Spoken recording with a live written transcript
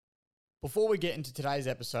Before we get into today's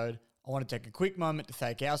episode, I want to take a quick moment to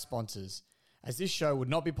thank our sponsors, as this show would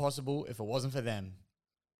not be possible if it wasn't for them.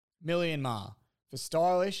 Millie and Ma, for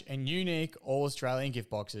stylish and unique all-Australian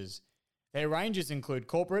gift boxes. Their ranges include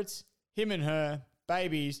corporates, him and her,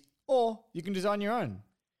 babies, or you can design your own.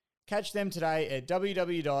 Catch them today at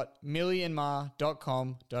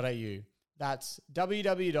www.millieandma.com.au. That's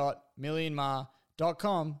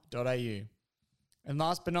www.millieandma.com.au. And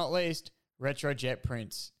last but not least, Retrojet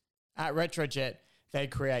Prints. At Retrojet, they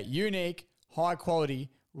create unique, high-quality,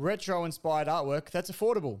 retro-inspired artwork that's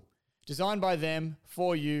affordable. Designed by them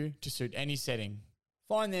for you to suit any setting.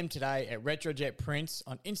 Find them today at Retrojet Prints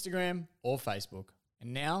on Instagram or Facebook.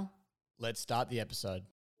 And now, let's start the episode.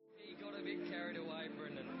 You got a bit carried away,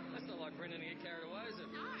 Brendan. That's not like Brendan to get carried away, is it?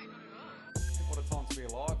 No, not at all. What a time to be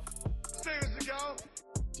alive. Seconds to go.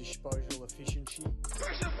 Disposal efficiency.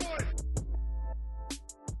 Pressure point.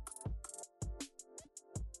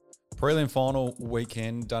 Prelim final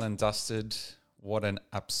weekend, done and dusted. What an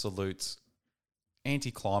absolute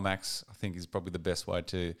anticlimax, I think is probably the best way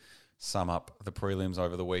to sum up the prelims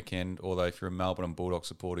over the weekend. Although if you're a Melbourne and Bulldog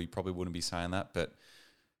supporter, you probably wouldn't be saying that. But,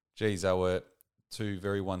 geez, they were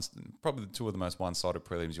probably two of the most one-sided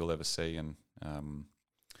prelims you'll ever see. And I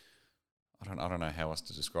don't know how else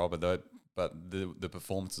to describe it, but the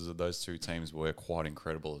performances of those two teams were quite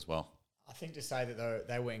incredible as well. I think to say that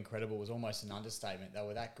they were incredible was almost an understatement. They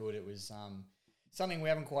were that good. It was something we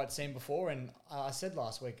haven't quite seen before. And I said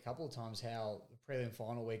last week a couple of times how the prelim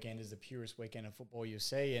final weekend is the purest weekend of football you'll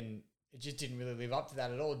see. And it just didn't really live up to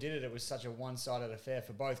that at all, did it? It was such a one-sided affair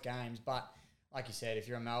for both games. But like you said, if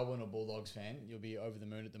you're a Melbourne or Bulldogs fan, you'll be over the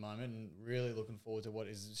moon at the moment and really looking forward to what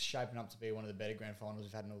is shaping up to be one of the better grand finals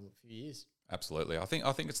we've had in a few years. Absolutely. I think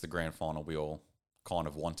it's the grand final we all kind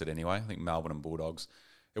of wanted anyway. I think Melbourne and Bulldogs.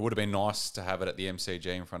 It would have been nice to have it at the MCG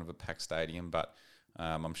in front of a packed stadium, but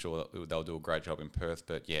I'm sure they'll do a great job in Perth.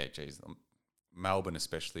 But yeah, geez, Melbourne,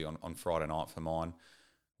 especially on Friday night for mine,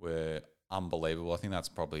 were unbelievable. I think that's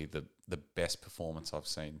probably the best performance I've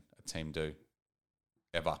seen a team do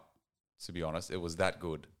ever, to be honest. It was that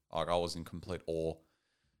good. Like, I was in complete awe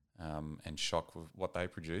and shock with what they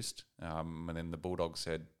produced. And then the Bulldogs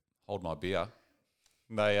said, hold my beer.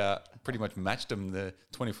 They pretty much matched them the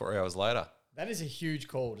 24 hours later. That is a huge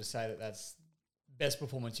call to say that that's best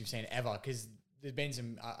performance you've seen ever, because there's been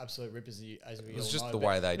some absolute rippers as we all know. It was just the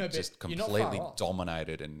way they just completely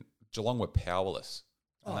dominated, and Geelong were powerless.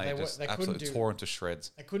 And they absolutely tore into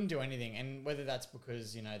shreds. They couldn't do anything, and whether that's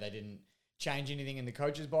because, they didn't change anything in the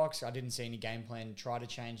coach's box, I didn't see any game plan try to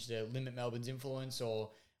change to limit Melbourne's influence,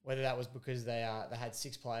 or whether that was because they had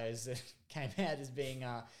 6 players that came out as being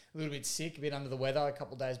a little bit sick, a bit under the weather a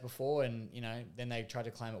couple of days before, and then they tried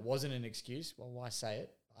to claim it wasn't an excuse. Well, why say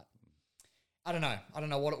it? But I don't know. I don't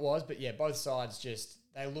know what it was, but yeah, both sides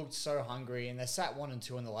they looked so hungry, and they sat 1 and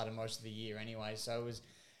 2 in the ladder most of the year anyway. So it was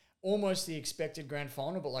almost the expected grand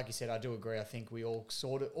final. But like you said, I do agree. I think we all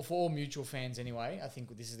or for all mutual fans anyway, I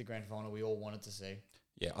think this is the grand final we all wanted to see.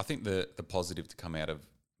 Yeah, I think the positive to come out of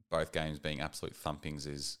both games being absolute thumpings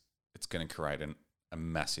is it's going to create a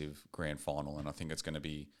massive grand final, and I think it's going to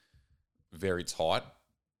be very tight.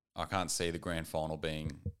 I can't see the grand final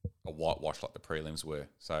being a whitewash like the prelims were.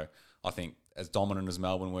 So I think as dominant as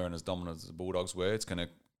Melbourne were and as dominant as the Bulldogs were, it's going to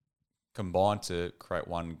combine to create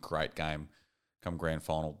one great game come grand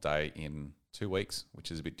final day in 2 weeks,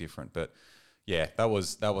 which is a bit different. But yeah, that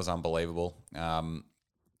was unbelievable.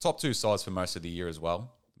 Top 2 sides for most of the year as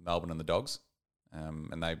well, Melbourne and the Dogs.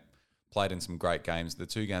 And they played in some great games. The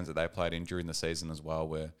 2 games that they played in during the season as well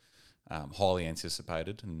were highly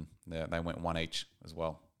anticipated, and they went 1 each as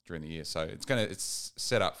well during the year. So it's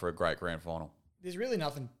set up for a great grand final. There's really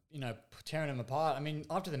nothing, tearing them apart. I mean,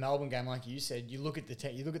 after the Melbourne game, like you said, you look at the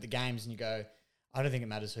games and you go, I don't think it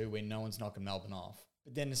matters who wins. No one's knocking Melbourne off.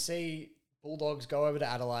 But then to see Bulldogs go over to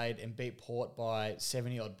Adelaide and beat Port by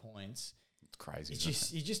 70 odd points, it's crazy.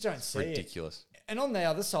 You just don't see ridiculous. And on the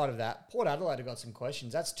other side of that, Port Adelaide have got some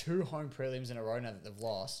questions. That's 2 home prelims in a row now that they've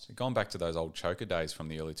lost. Going back to those old choker days from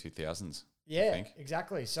the early 2000s. Yeah, I think.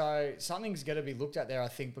 Exactly. So something's got to be looked at there, I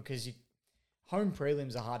think, because home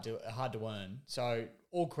prelims are hard to earn. So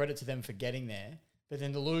all credit to them for getting there. But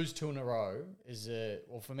then to lose 2 in a row is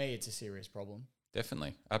for me, it's a serious problem.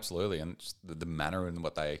 Definitely, absolutely, and just the manner in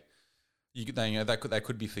what they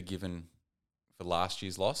could be forgiven for last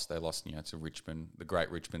year's loss. They lost, to Richmond, the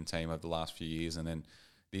great Richmond team over the last few years, and then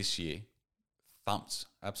this year,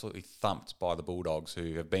 absolutely thumped by the Bulldogs,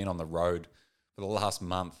 who have been on the road for the last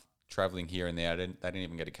month, travelling here and there. They didn't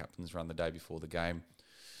even get a captain's run the day before the game.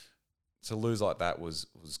 To lose like that was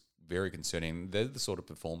very concerning. They're the sort of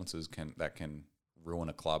performances that can ruin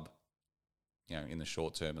a club in the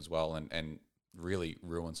short term as well, and really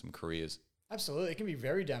ruin some careers. Absolutely, it can be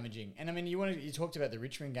very damaging. And I mean, you talked about the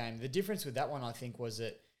Richmond game. The difference with that one, I think, was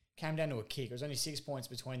it came down to a kick. It was only 6 points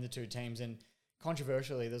between the two teams, and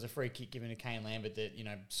controversially, there was a free kick given to Kane Lambert that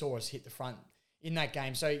saw us hit the front in that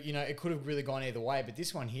game. So it could have really gone either way. But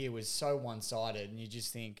this one here was so one-sided, and you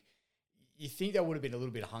think they would have been a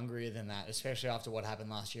little bit hungrier than that, especially after what happened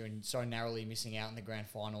last year and so narrowly missing out in the grand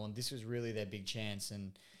final. And this was really their big chance.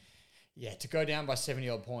 And yeah, to go down by 70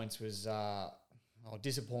 odd points was.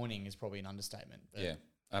 Disappointing is probably an understatement. Yeah,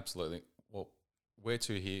 absolutely. Well, where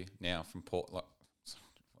to here now from Port? Like,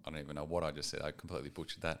 I don't even know what I just said. I completely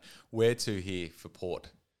butchered that. Where to here for Port?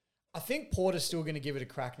 I think Port is still going to give it a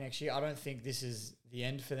crack next year. I don't think this is the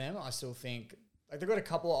end for them. I still think they've got a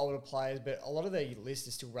couple of older players, but a lot of their list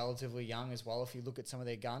is still relatively young as well if you look at some of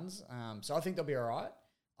their guns. So I think they'll be all right.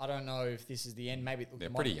 I don't know if this is the end. Maybe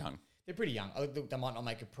they're pretty young. They're pretty young. Look, they might not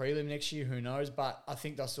make a prelim next year. Who knows? But I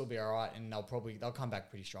think they'll still be all right, and they'll come back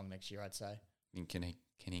pretty strong next year, I'd say. And Ken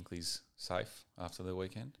Hinkley's safe after the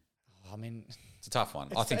weekend? I mean, it's a tough one.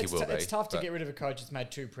 I think he will be. It's tough to get rid of a coach that's made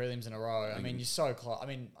 2 prelims in a row. I mean, you're so close. I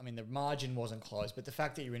mean, the margin wasn't close, but the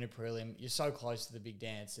fact that you're in a prelim, you're so close to the big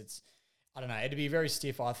dance. I don't know. It'd be very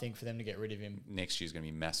stiff, I think, for them to get rid of him. Next year's going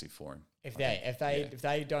to be massive for him. If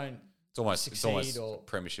they don't. It's almost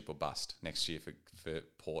premiership or bust next year for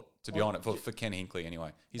Port. To be honest, for Ken Hinkley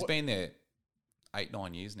anyway. He's been there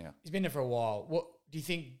 8-9 years now. He's been there for a while. What do you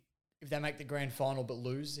think? If they make the grand final but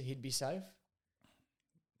lose, he'd be safe?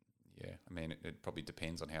 Yeah, I mean, it probably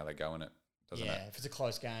depends on how they go in it, doesn't it? Yeah, if it's a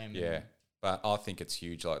close game. Yeah, but I think it's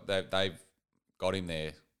huge. Like they've got him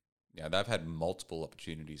there. They've had multiple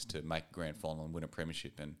opportunities to make a grand final and win a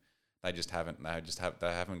premiership, and they just haven't.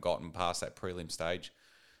 They haven't gotten past that prelim stage.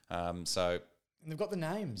 So and they've got the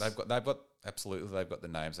names. They've got the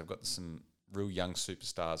names. They've got some real young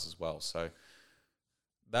superstars as well. So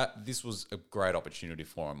this was a great opportunity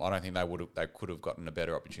for them. I don't think they could have gotten a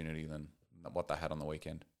better opportunity than what they had on the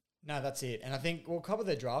weekend. No, that's it. And I think we'll cover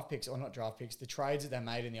their draft picks, or not draft picks, the trades that they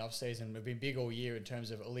made in the offseason have been big all year in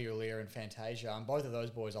terms of Aliir and Fantasia. And both of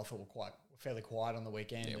those boys I thought were fairly quiet on the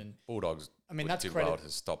weekend. Yeah, and Bulldogs that's did credit well to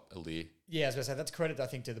stop Aliir. Yeah, I was going to say, that's credit, I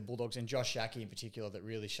think, to the Bulldogs and Josh Shackey in particular that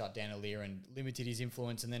really shut down Aliir and limited his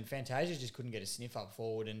influence. And then Fantasia just couldn't get a sniff up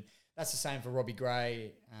forward. And that's the same for Robbie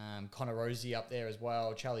Gray, Connor Rosie up there as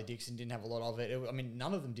well. Charlie Dixon didn't have a lot of it.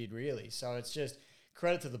 None of them did really. So it's just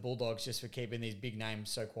credit to the Bulldogs just for keeping these big names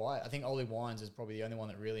so quiet. I think Ollie Wines is probably the only one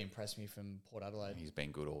that really impressed me from Port Adelaide. He's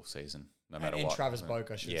been good all season, no matter what. And Travis Boak,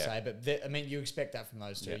 I should say. But you expect that from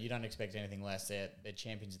those two. Yeah. You don't expect anything less. They're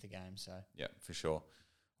champions of the game. So yeah, for sure.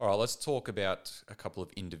 All right, let's talk about a couple of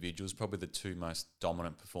individuals, probably the two most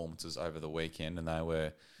dominant performances over the weekend, and they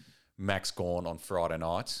were Max Gawn on Friday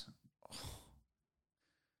night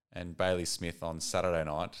and Bailey Smith on Saturday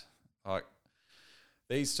night.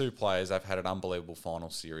 These two players have had an unbelievable final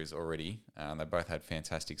series already. They both had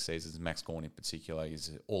fantastic seasons. Max Gawn in particular, he's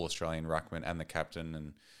an All-Australian ruckman and the captain,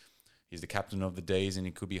 and he's the captain of the D's, and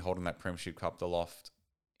he could be holding that Premiership Cup aloft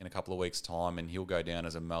in a couple of weeks' time, and he'll go down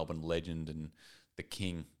as a Melbourne legend and the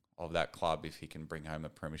king of that club if he can bring home a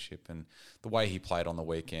premiership. And the way he played on the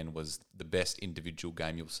weekend was the best individual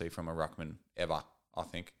game you'll see from a ruckman ever, I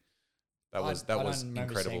think. That was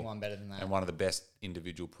incredible. Seeing one better than that. And one of the best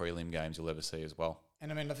individual prelim games you'll ever see as well.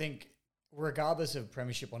 And I think regardless of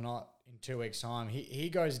premiership or not, in 2 weeks' time, he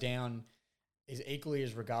goes down is equally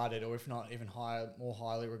as regarded, or if not even more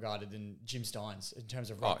highly regarded than Jim Steins in terms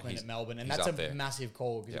of ruckman at Melbourne. And that's a massive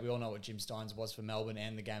call because we all know what Jim Steins was for Melbourne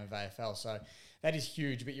and the game of AFL. So that is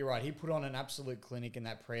huge. But you're right, he put on an absolute clinic in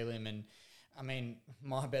that prelim. And I mean,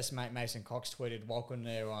 my best mate Mason Cox tweeted, welcome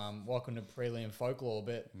to prelim folklore.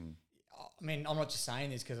 But I mean, I'm not just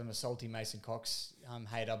saying this because I'm a salty Mason Cox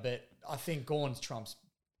hater, but I think Gawn's trumps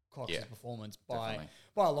Cox's performance by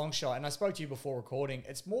a long shot. And I spoke to you before recording.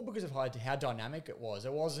 It's more because of how dynamic it was.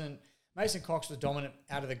 It wasn't Mason Cox was dominant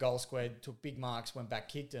out of the goal square, took big marks, went back,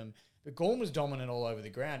 kicked him. But Gawn was dominant all over the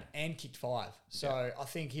ground and kicked 5. So I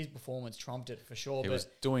think his performance trumped it for sure. He was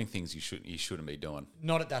doing things you shouldn't be doing.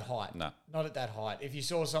 Not at that height. No. Not at that height. If you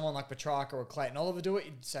saw someone like Petrarca or Clayton Oliver do it,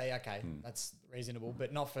 you'd say, okay, that's reasonable.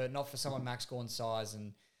 But not for someone Max Gawn's size.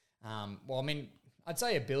 And, I'd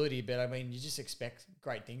say ability, but you just expect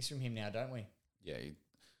great things from him now, don't we? Yeah.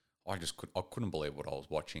 I couldn't believe what I was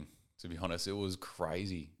watching, to be honest. It was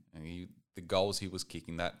crazy. And the goals he was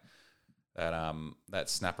kicking, that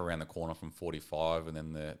snap around the corner from 45, and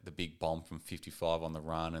then the big bomb from 55 on the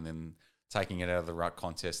run, and then taking it out of the ruck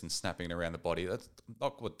contest and snapping it around the body. That's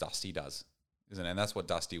not what Dusty does, isn't it? And that's what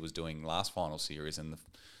Dusty was doing last final series and the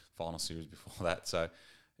final series before that. So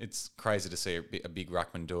it's crazy to see a big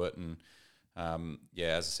ruckman do it. And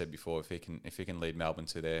Yeah, as I said before, if he can lead Melbourne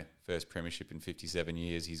to their first premiership in 57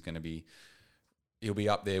 years, he'll be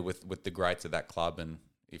up there with the greats of that club, and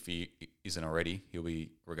if he isn't already, he'll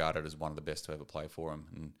be regarded as one of the best to ever play for him,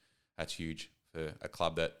 and that's huge for a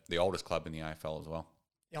club the oldest club in the AFL as well.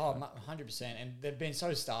 Oh, 100%. And they've been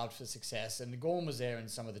so starved for success. And Gorm was there in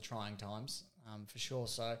some of the trying times, for sure.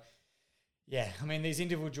 So, yeah, I mean, these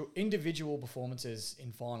individual performances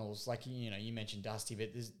in finals, like, you mentioned Dusty,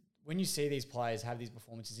 but when you see these players have these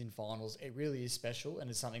performances in finals, it really is special and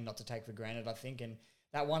it's something not to take for granted, I think. And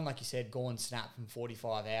that one, like you said, Gorn snapped from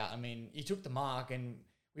 45 out. I mean, he took the mark and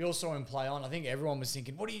we all saw him play on. I think everyone was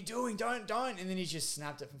thinking, what are you doing? Don't. And then he just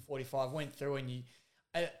snapped it from 45, went through and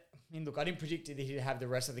I mean, look, I didn't predict that he'd have the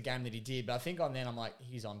rest of the game that he did, but I think I'm like,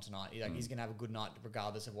 he's on tonight. He's going to have a good night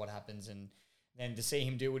regardless of what happens. And then to see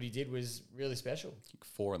him do what he did was really special.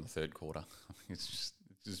 4 in the third quarter. It's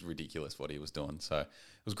just ridiculous what he was doing. So it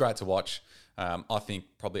was great to watch. I think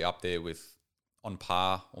probably up there with on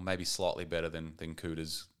par or maybe slightly better than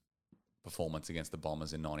Cooter's performance against the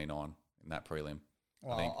Bombers in 99 in that prelim.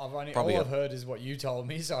 Well, all I've heard is what you told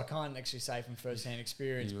me, so I can't actually say from first-hand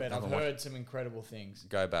experience, but I've heard some incredible things.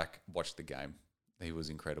 Go back, watch the game. He was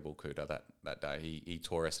incredible, Cooter, that day. He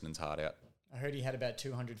tore Essendon's heart out. I heard he had about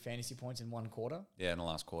 200 fantasy points in one quarter. Yeah, in the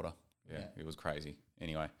last quarter. Yeah. It was crazy.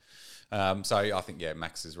 Anyway, so I think,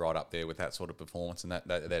 Max is right up there with that sort of performance, and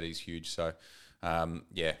that is huge. So,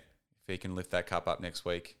 if he can lift that cup up next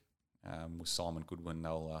week with Simon Goodwin,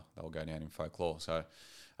 they'll go down in folklore. So,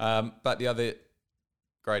 but the other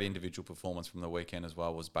great individual performance from the weekend as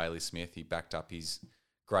well was Bailey Smith. He backed up his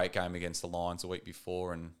great game against the Lions the week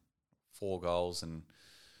before and 4 goals and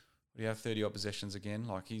we have 30-odd possessions again.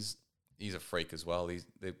 Like he's a freak as well.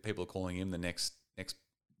 People are calling him the next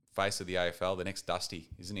face of the AFL, the next Dusty,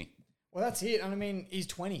 isn't he? Well, that's it. And I mean, he's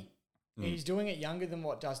 20. He's doing it younger than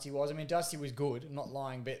what Dusty was. I mean, Dusty was good, I'm not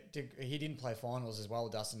lying, but he didn't play finals as well,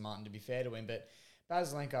 Dustin Martin, to be fair to him. But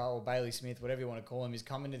Baz Lenker or Bailey Smith, whatever you want to call him, is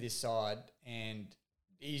coming to this side and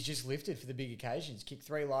he's just lifted for the big occasions. Kicked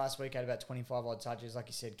 3 last week, had about 25 odd touches. Like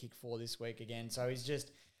you said, kicked 4 this week again. So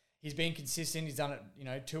he's been consistent. He's done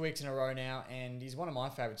it, 2 weeks in a row now. And he's one of my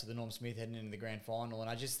favourites of the Norm Smith heading into the grand final. And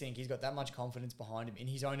I just think he's got that much confidence behind him in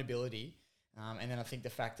his own ability. And then I think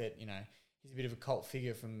the fact that, he's a bit of a cult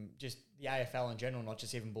figure from just the AFL in general, not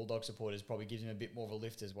just even Bulldog supporters, probably gives him a bit more of a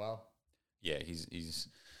lift as well. Yeah, he's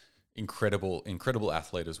incredible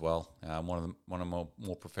athlete as well. One of the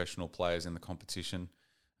more professional players in the competition.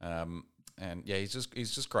 And yeah, he's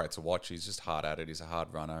just great to watch. He's just hard at it. He's a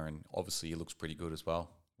hard runner, and obviously he looks pretty good as well,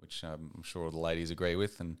 which I'm sure the ladies agree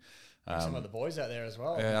with. And some of the boys out there as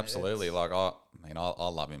well. Yeah, absolutely. Like I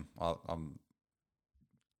love him.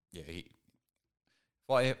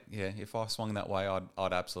 If I swung that way,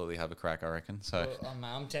 I'd absolutely have a crack, I reckon. So well,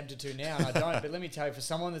 I'm tempted to now, and I don't. But let me tell you, for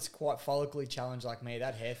someone that's quite follically challenged like me,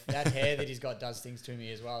 that hair that he's got does things to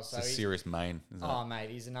me as well. So it's a serious mane, isn't it? Oh, mate,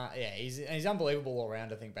 he's unbelievable all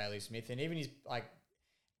around. I think Bailey Smith, and even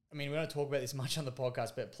we don't talk about this much on the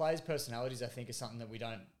podcast, but players' personalities, I think, is something that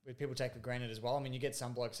people take for granted as well. I mean, you get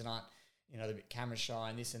some blokes that aren't, they're a bit camera shy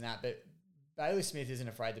and this and that, but Bailey Smith isn't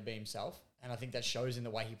afraid to be himself. And I think that shows in the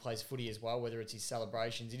way he plays footy as well, whether it's his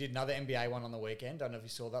celebrations. He did another NBA one on the weekend. I don't know if you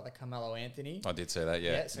saw that, the Carmelo Anthony. I did see that,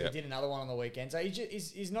 yeah. So he did another one on the weekend. So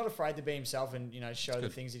he's not afraid to be himself and, show the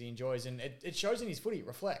things that he enjoys. And it shows in his footy. It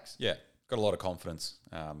reflects. Yeah, got a lot of confidence,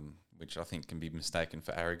 which I think can be mistaken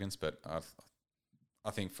for arrogance. But I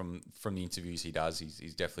think from the interviews he does,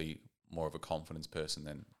 he's definitely more of a confidence person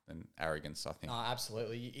than arrogance, I think. Oh,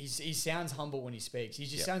 absolutely. He sounds humble when he speaks. He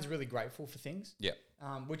just sounds really grateful for things. Yeah.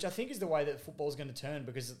 Which I think is the way that football is going to turn,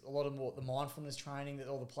 because a lot of the mindfulness training that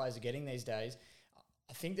all the players are getting these days,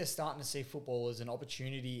 I think they're starting to see football as an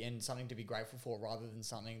opportunity and something to be grateful for rather than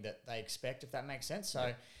something that they expect, if that makes sense.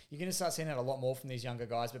 So you're going to start seeing that a lot more from these younger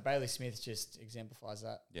guys, but Bailey Smith just exemplifies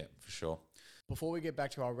that. Yeah, for sure. Before we get back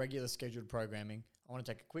to our regular scheduled programming, I want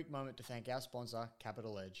to take a quick moment to thank our sponsor,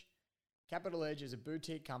 Capital Edge. Capital Edge is a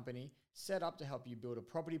boutique company set up to help you build a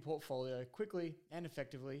property portfolio quickly and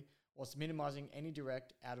effectively whilst minimizing any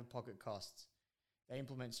direct out-of-pocket costs. They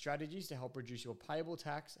implement strategies to help reduce your payable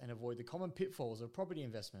tax and avoid the common pitfalls of property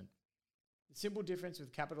investment. The simple difference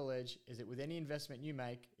with Capital Edge is that with any investment you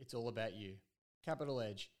make, it's all about you. Capital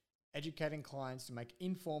Edge, educating clients to make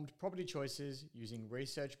informed property choices using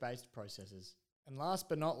research-based processes. And last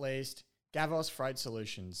but not least, Gavos Freight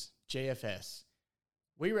Solutions, GFS.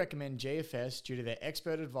 We recommend GFS due to their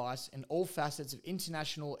expert advice in all facets of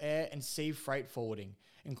international air and sea freight forwarding,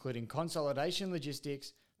 including consolidation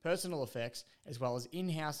logistics, personal effects, as well as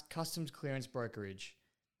in-house customs clearance brokerage.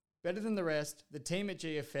 Better than the rest, the team at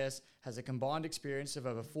GFS has a combined experience of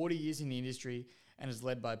over 40 years in the industry and is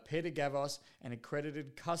led by Peter Gavos, an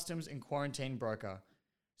accredited customs and quarantine broker.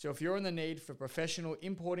 So if you're in the need for professional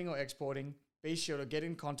importing or exporting, be sure to get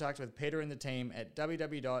in contact with Peter and the team at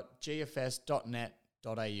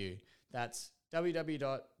www.gfs.net.au. That's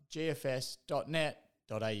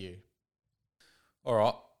www.gfs.net.au. All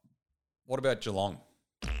right. What about Geelong?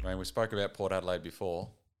 I mean, we spoke about Port Adelaide before.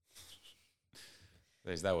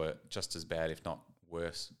 They were just as bad, if not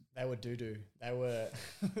worse. They were doo-doo. They were,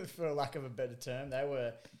 for lack of a better term, they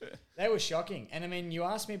were shocking. And I mean, you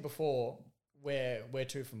asked me before where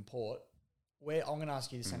to from Port. I'm going to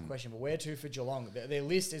ask you the same question, but where to for Geelong? Their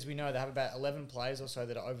list, as we know, they have about 11 players or so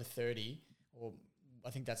that are over 30, or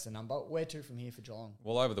I think that's the number. Where to from here for Geelong?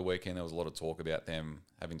 Well, over the weekend, there was a lot of talk about them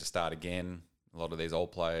having to start again. A lot of these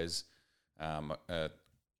old players,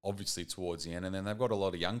 obviously towards the end, and then they've got a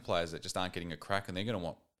lot of young players that just aren't getting a crack, and they're going to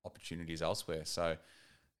want opportunities elsewhere. So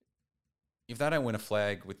if they don't win a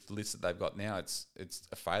flag with the list that they've got now, it's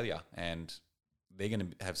a failure, and they're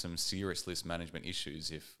going to have some serious list management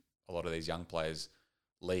issues if a lot of these young players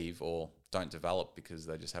leave or don't develop because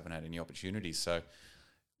they just haven't had any opportunities. So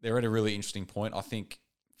they're at a really interesting point. I think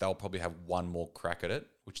they'll probably have one more crack at it,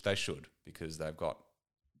 which they should, because they've got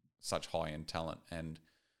such high-end talent and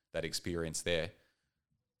that experience there.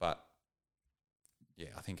 But yeah,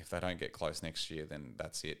 I think if they don't get close next year, then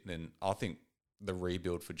that's it. Then I think the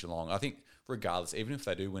rebuild for Geelong, I think regardless, even if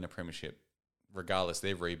they do win a premiership, regardless,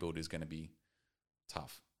 their rebuild is going to be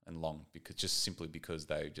tough and long, simply because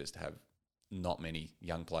they just have not many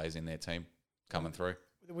young players in their team coming through.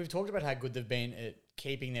 We've talked about how good they've been at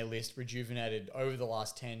keeping their list rejuvenated over the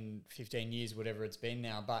last 10, 15 years, whatever it's been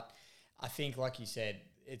now. But I think, like you said,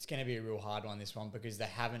 it's going to be a real hard one, this one, because they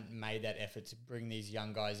haven't made that effort to bring these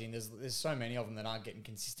young guys in. There's so many of them that aren't getting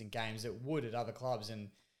consistent games that would at other clubs, and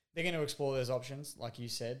they're going to explore those options, like you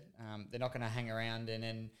said. They're not going to hang around, and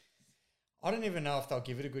then I don't even know if they'll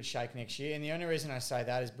give it a good shake next year. And the only reason I say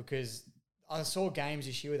that is because I saw games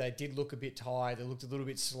this year where they did look a bit tired. They looked a little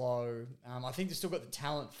bit slow. I think they've still got the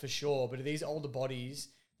talent for sure, but these older bodies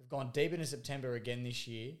have gone deep into September again this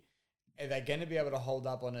year. Are they going to be able to hold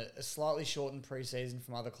up on a slightly shortened preseason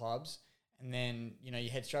from other clubs? And then, you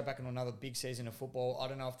head straight back into another big season of football. I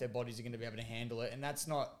don't know if their bodies are going to be able to handle it. And that's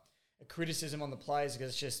not a criticism on the players, because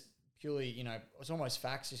it's just purely, it's almost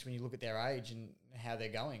facts just when you look at their age and how they're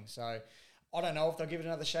going. So I don't know if they'll give it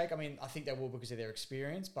another shake. I mean, I think they will because of their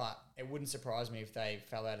experience, but it wouldn't surprise me if they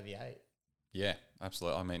fell out of the 8. Yeah,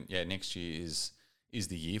 absolutely. I mean, yeah, next year is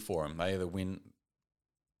the year for them. They either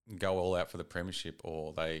go all out for the premiership,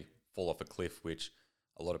 or they fall off a cliff, which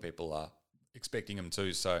a lot of people are expecting them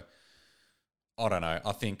to. So I don't know.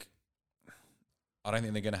 I don't think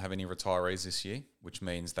they're going to have any retirees this year, which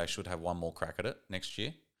means they should have one more crack at it next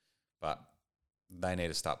year. But they need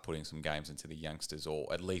to start putting some games into the youngsters, or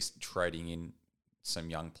at least trading in some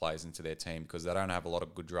young players into their team, because they don't have a lot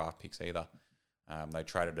of good draft picks either. They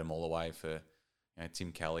traded them all away for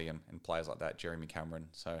Tim Kelly and players like that, Jeremy Cameron.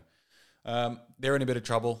 So they're in a bit of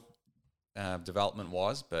trouble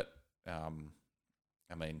development-wise, but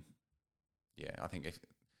I mean, yeah, I think, as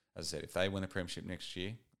I said, if they win the premiership next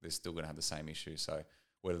year, they're still going to have the same issue. So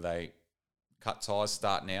whether they cut ties,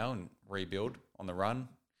 start now and rebuild on the run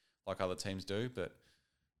like other teams do, but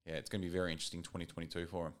yeah, it's going to be very interesting 2022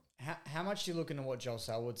 for him. How much do you look into what Joel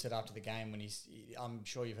Selwood said after the game when I'm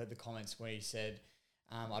sure you've heard the comments where he said,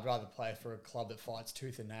 I'd rather play for a club that fights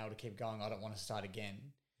tooth and nail to keep going. I don't want to start again.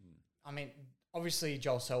 I mean, obviously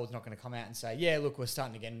Joel Selwood's not going to come out and say, yeah, look, we're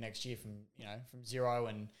starting again next year from zero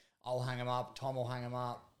and I'll hang him up, Tom will hang him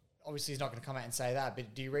up. Obviously he's not going to come out and say that,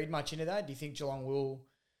 but do you read much into that? Do you think Geelong will?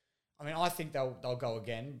 I mean, I think they'll go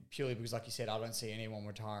again, purely because, like you said, I don't see anyone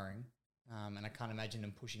retiring, and I can't imagine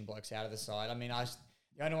them pushing blokes out of the side. I mean,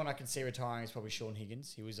 the only one I can see retiring is probably Sean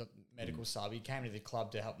Higgins. He was a medical sub. He came to the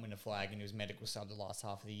club to help win a flag, and he was medical sub the last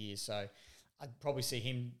half of the year. So I'd probably see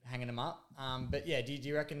him hanging them up. But yeah, do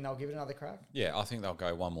you reckon they'll give it another crack? Yeah, I think they'll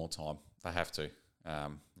go one more time. They have to.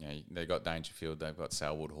 They've got Dangerfield, they've got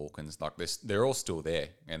Selwood, Hawkins. Like they're all still there,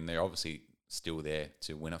 and they're obviously still there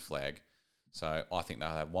to win a flag. So I think they'll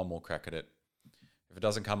have one more crack at it. If it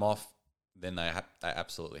doesn't come off, then they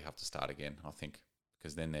absolutely have to start again, I think,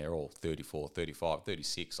 because then they're all 34, 35,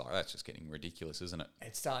 36. Like, that's just getting ridiculous, isn't it?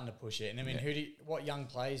 It's starting to push it. And I mean, what young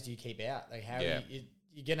players do you keep out? Like, how Yeah.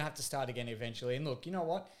 you're going to have to start again eventually. And look, you know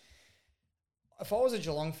what? If I was a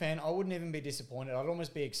Geelong fan, I wouldn't even be disappointed. I'd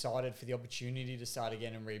almost be excited for the opportunity to start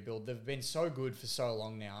again and rebuild. They've been so good for so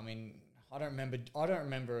long now. I mean, I don't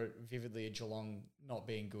remember vividly a Geelong not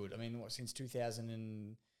being good. I mean, since 2000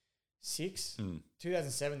 and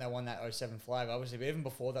 2007 they won that 07 flag, obviously, but even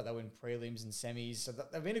before that they won prelims and semis. So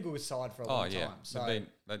they've been a good side for a long time. So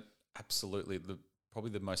they're absolutely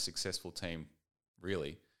probably the most successful team,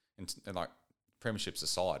 really, and like premierships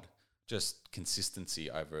aside, just consistency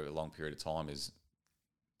over a long period of time is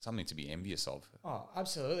something to be envious of. Oh,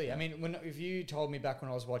 absolutely. Yeah. I mean, if you told me back when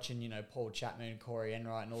I was watching, Paul Chapman, Corey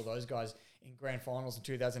Enright and all those guys in grand finals in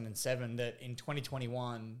 2007 that in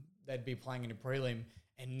 2021 they'd be playing in a prelim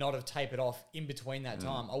and not have tapered off in between that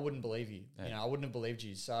time, I wouldn't believe you. I wouldn't have believed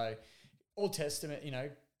you. So all testament,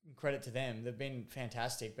 credit to them. They've been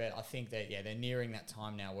fantastic, but I think that, they're nearing that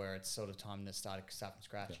time now where it's sort of time to start from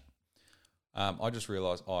scratch. Yeah. I just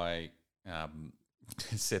realised I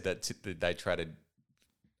said that they traded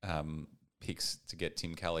picks to get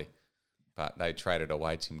Tim Kelly, but they traded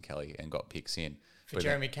away Tim Kelly and got picks in. For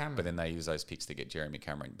Jeremy Cameron. But then they used those picks to get Jeremy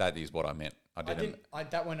Cameron. That is what I meant.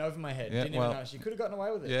 That went over my head. Yeah, didn't even notice. You could have gotten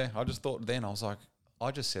away with it. Yeah, I just thought then, I was like,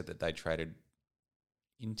 I just said that they traded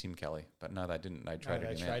in Tim Kelly, but no, they didn't. They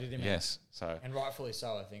traded him out. Yes. So, and rightfully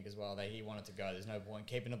so, I think, as well. He wanted to go. There's no point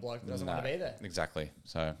keeping a bloke that doesn't want to be there. Exactly.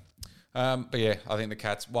 So, but yeah, I think the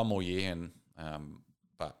Cats, one more year, and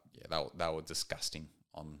but yeah, they were disgusting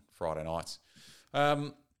on Friday nights.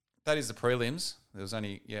 That is the prelims. There was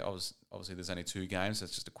only obviously there's only 2 games. So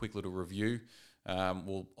it's just a quick little review.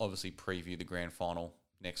 We'll obviously preview the grand final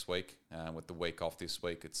next week. With the week off this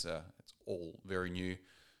week, it's all very new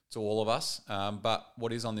to all of us. But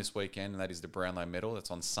what is on this weekend, and that is the Brownlow Medal.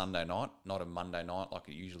 That's on Sunday night, not a Monday night like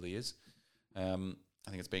it usually is. I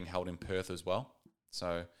think it's being held in Perth as well.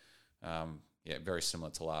 So very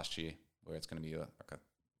similar to last year, where it's going to be a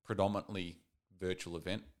predominantly virtual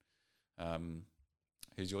event.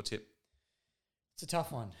 Who's your tip? It's a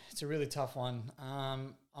tough one. It's a really tough one.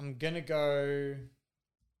 I'm going to go...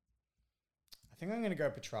 I think I'm going to go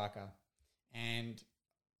Petrarca. And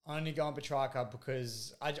I only go on Petrarca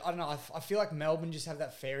because, I don't know, I feel like Melbourne just have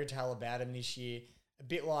that fairy tale about them this year. A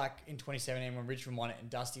bit like in 2017 when Richmond won it and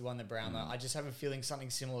Dusty won the Brownlow. I just have a feeling something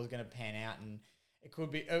similar is going to pan out, and it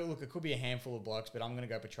could be... it could be a handful of blokes, but I'm going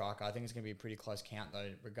to go Petrarca. I think it's going to be a pretty close count, though,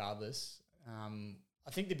 regardless. I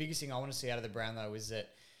think the biggest thing I want to see out of the Brownlow is that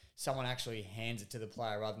someone actually hands it to the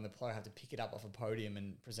player rather than the player have to pick it up off a podium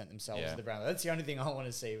and present themselves to the Brownlow. That's the only thing I want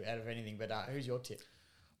to see out of anything. But who's your tip?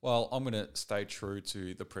 Well, I'm going to stay true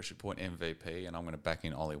to the pressure point MVP, and I'm going to back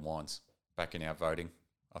in Ollie Wines. Back in our voting.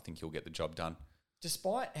 I think he'll get the job done.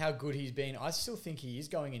 Despite how good he's been, I still think he is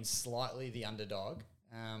going in slightly the underdog.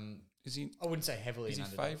 Is he? I wouldn't say heavily. Is he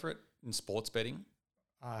favourite in sports betting?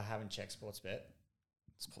 I haven't checked sports bet.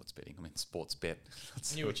 Sports betting. I mean, sports bet.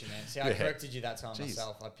 I knew what you meant. See, I corrected you that time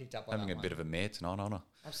myself. I picked up on having a bit of a mare tonight, aren't I?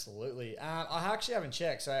 Absolutely. I actually haven't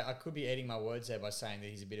checked, so I could be eating my words there by saying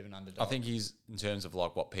that he's a bit of an underdog. I think he's, in terms of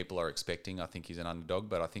like what people are expecting, I think he's an underdog,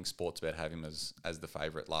 but I think Sportsbet have him as the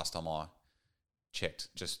favourite last time I checked.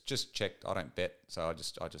 Just checked. I don't bet, so I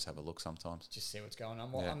just have a look sometimes. Just see what's going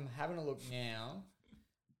on. Well, I'm having a look now.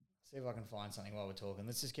 See if I can find something while we're talking.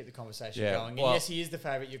 Let's just keep the conversation going. And yes, he is the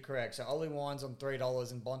favourite. You're correct. So Ollie Wines on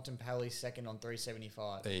 $3 and Bontempelli second on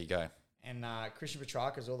 $3.75. There you go. And Christian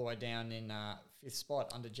Petrarca's all the way down in 5th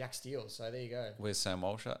spot under Jack Steele. So there you go. Where's Sam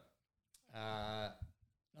Walsh at?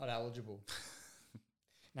 Not eligible.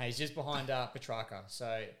 No, he's just behind Petrarca.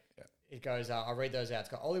 So it goes. I'll read those out. It's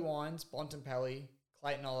got Ollie Wines, Bontempelli,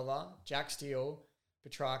 Clayton Oliver, Jack Steele,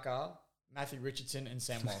 Petrarca, Matthew Richardson, and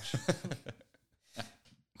Sam Walsh.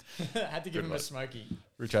 I had to give him a smoky.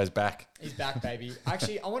 Richo's back. He's back, baby.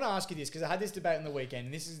 Actually, I want to ask you this because I had this debate on the weekend,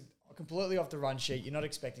 and this is completely off the run sheet. You're not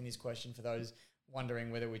expecting this question for those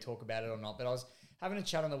wondering whether we talk about it or not. But I was having a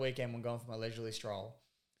chat on the weekend when going for my leisurely stroll,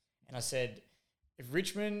 and I said, if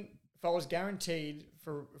I was guaranteed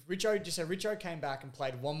if Richo came back and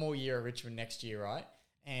played one more year at Richmond next year, right?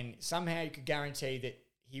 And somehow you could guarantee that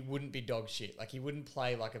he wouldn't be dog shit. Like he wouldn't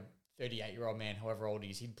play like a 38-year-old man, however old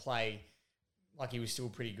he is. He'd play like he was still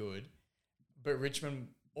pretty good, but Richmond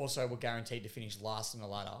also were guaranteed to finish last in the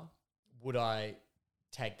ladder. Would I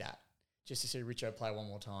take that just to see Richo play one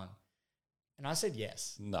more time? And I said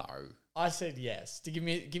yes. No. I said yes. To give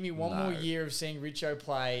me one more year of seeing Richo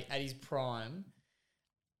play at his prime.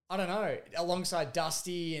 I don't know, alongside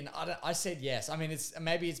Dusty, and I said yes. I mean,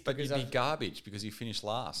 maybe it's because but you'd be garbage because you finished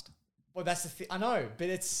last. Well, that's the thing. I know, but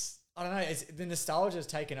I don't know. The nostalgia has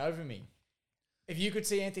taken over me. If you could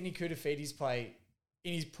see Anthony Koutoufides play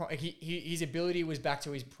in his prime, his ability was back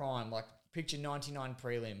to his prime. Like picture 99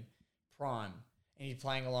 prelim prime, and he's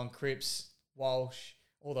playing along Cripps, Walsh,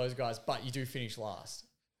 all those guys. But you do finish last.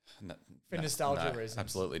 For nostalgia no, reasons.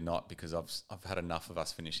 absolutely not, because I've had enough of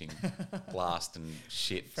us finishing last and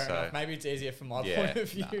shit. Fair so enough. Maybe it's easier from my yeah, point of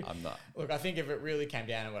view. no, I'm not. Look, I think if it really came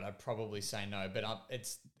down to it, I'd probably say no. But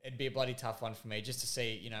it'd be a bloody tough one for me just to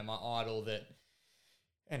see, my idol that,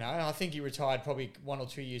 I think he retired probably 1 or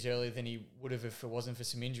 2 years earlier than he would have if it wasn't for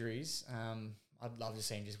some injuries. I'd love to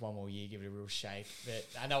see him just one more year, give it a real shake. But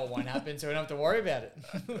I know it won't happen, so we don't have to worry about it.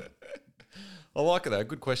 I like it though.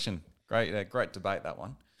 Good question. Great debate, that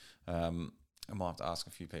one. I might have to ask a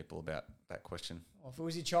few people about that question. Well, if it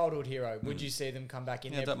was your childhood hero, would you see them come back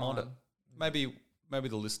in their don't prime? mind it. Maybe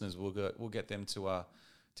the listeners we'll get them to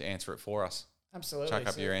answer it for us. Absolutely. Chuck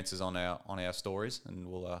up your answers on our stories, and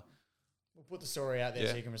we'll put the story out there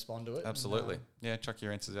so you can respond to it. Absolutely. Chuck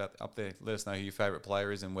your answers up there. Let us know who your favourite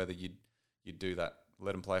player is and whether you'd do that.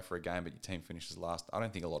 Let them play for a game, but your team finishes last. I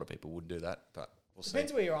don't think a lot of people would do that, but we'll see.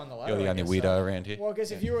 Depends where you're on the ladder. You're the only weirdo around here. Well, I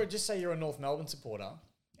guess if you were, just say you're a North Melbourne supporter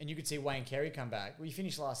and you could see Wayne Carey come back, well, you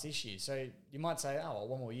finished last this year. So you might say, oh, well,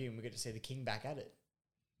 one more year and we get to see the King back at it.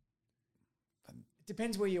 It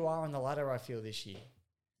depends where you are on the ladder, I feel, this year.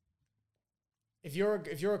 If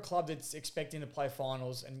you're a club that's expecting to play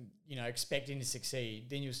finals and, expecting to succeed,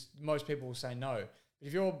 then most people will say no. But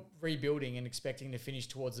if you're rebuilding and expecting to finish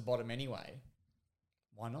towards the bottom anyway,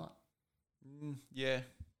 why not? Yeah,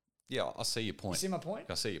 I see your point. You see my point?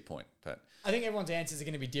 I see your point, but I think everyone's answers are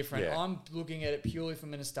going to be different. Yeah. I'm looking at it purely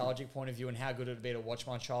from a nostalgic point of view and how good it would be to watch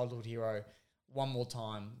my childhood hero one more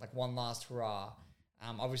time, like one last hurrah.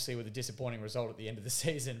 Obviously with a disappointing result at the end of the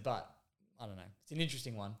season, but I don't know. It's an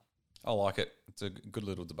interesting one. I like it. It's a good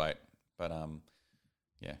little debate, but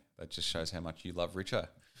that just shows how much you love Richo.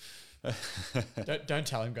 don't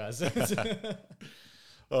tell him, guys.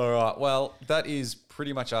 All right. Well, that is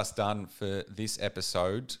pretty much us done for this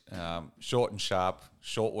episode. Short and sharp,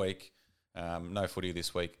 short week. No footy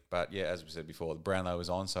this week. But yeah, as we said before, the Brownlow is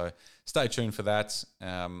on. So stay tuned for that.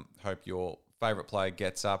 Hope your favourite player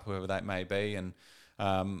gets up, whoever that may be.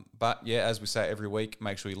 But yeah, as we say every week,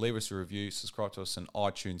 make sure you leave us a review, subscribe to us on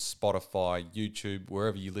iTunes, Spotify, YouTube,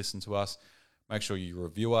 wherever you listen to us. Make sure you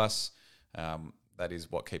review us. That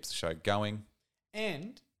is what keeps the show going.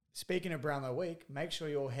 And speaking of Brownlow Week, make sure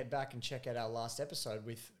you all head back and check out our last episode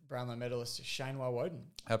with Brownlow medalist Shane Woden.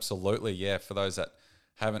 Absolutely, yeah. For those that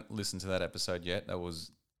haven't listened to that episode yet, that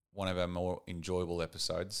was one of our more enjoyable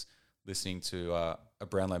episodes, listening to a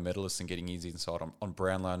Brownlow medalist and getting his insight on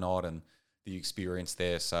Brownlow night and the experience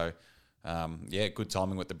there. So, good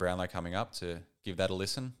timing with the Brownlow coming up to give that a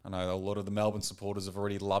listen. I know a lot of the Melbourne supporters have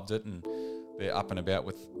already loved it and they're up and about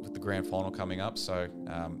with the grand final coming up. So,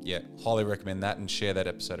 highly recommend that and share that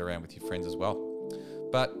episode around with your friends as well.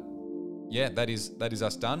 But, yeah, that is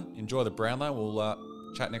us done. Enjoy the Brownlow.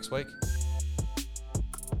 We'll chat next week.